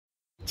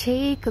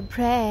Take a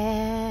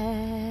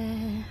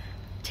breath,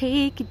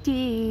 take it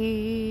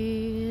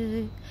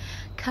deep,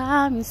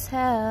 calm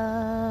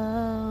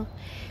yourself.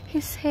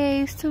 He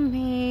says to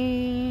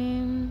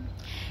me,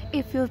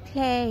 if you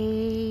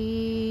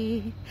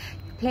play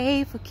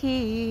for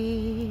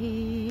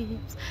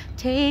keeps.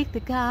 Take the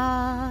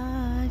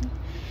gun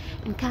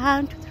and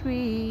count to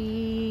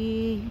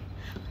 3. I'm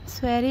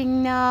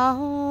sweating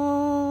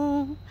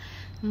now,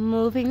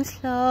 moving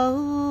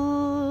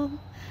slow.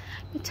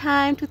 No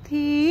time to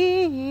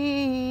think,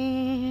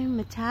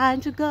 no time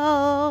to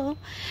go.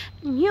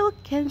 And you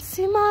can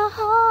see my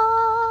heart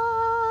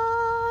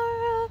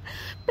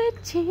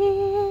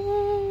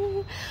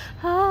beating.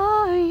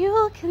 Oh,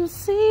 you can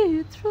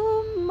see it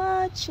through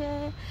my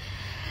chest.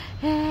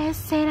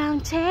 Said I'm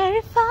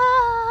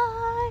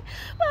terrified,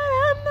 but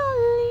I'm not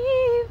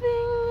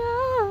leaving.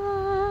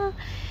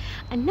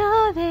 I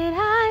know that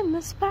I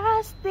must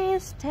pass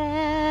this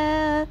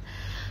test.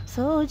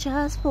 So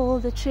just pull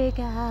the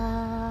trigger,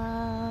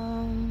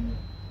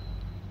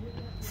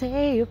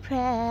 say a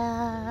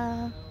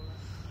prayer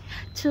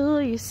to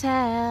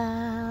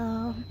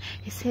yourself.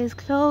 It says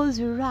close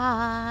your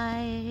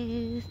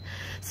eyes.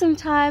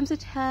 Sometimes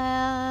it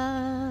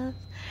helps,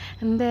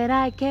 and then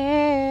I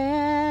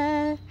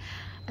get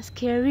a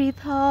scary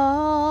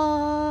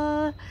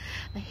thought.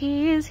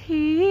 He is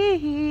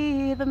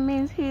here, that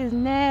means he's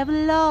never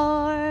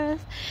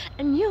lost.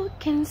 And you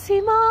can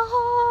see my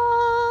heart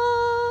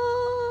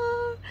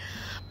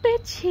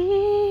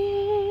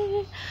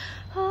beating.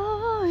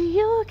 Oh,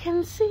 you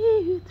can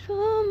see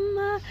through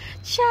my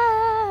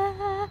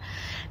chest.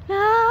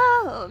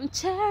 Now I'm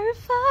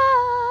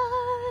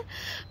terrified,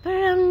 but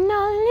I'm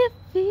not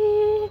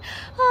living.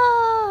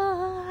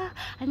 Oh,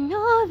 I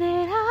know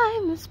that I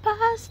must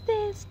pass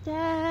this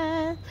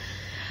test.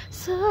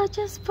 So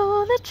just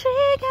pull the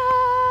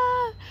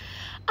trigger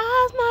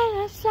as my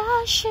light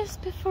flashes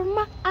before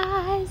my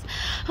eyes.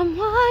 I'm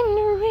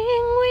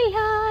wondering, will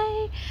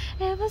I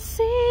ever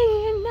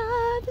see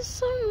another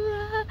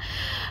sunrise?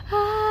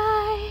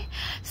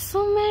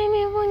 So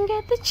many won't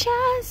get the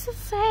chance to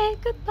say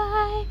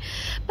goodbye,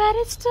 but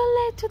it's too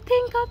late to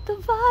think of the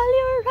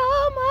value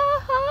of my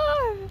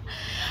heart.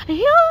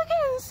 You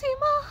can see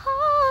my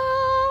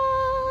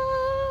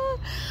heart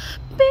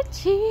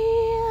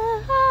beating.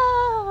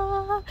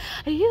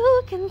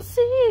 You can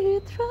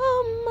see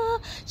through my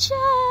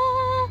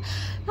chest.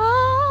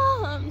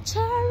 Oh, I'm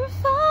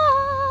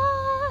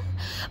terrified,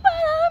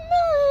 but I'm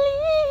not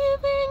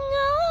leaving.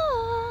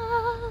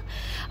 Oh,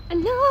 I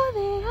know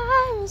that I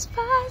must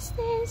pass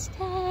this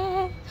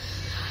test.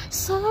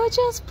 So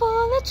just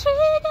pull the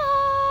trigger.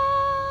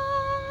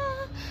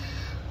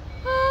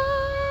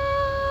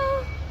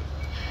 Oh,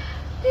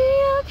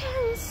 you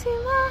can see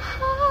my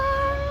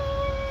heart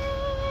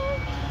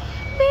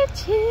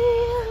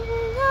beating.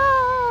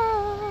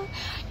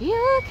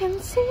 You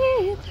can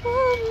see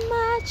through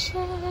my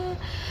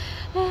chest.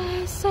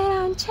 I said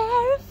I'm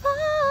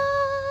terrified.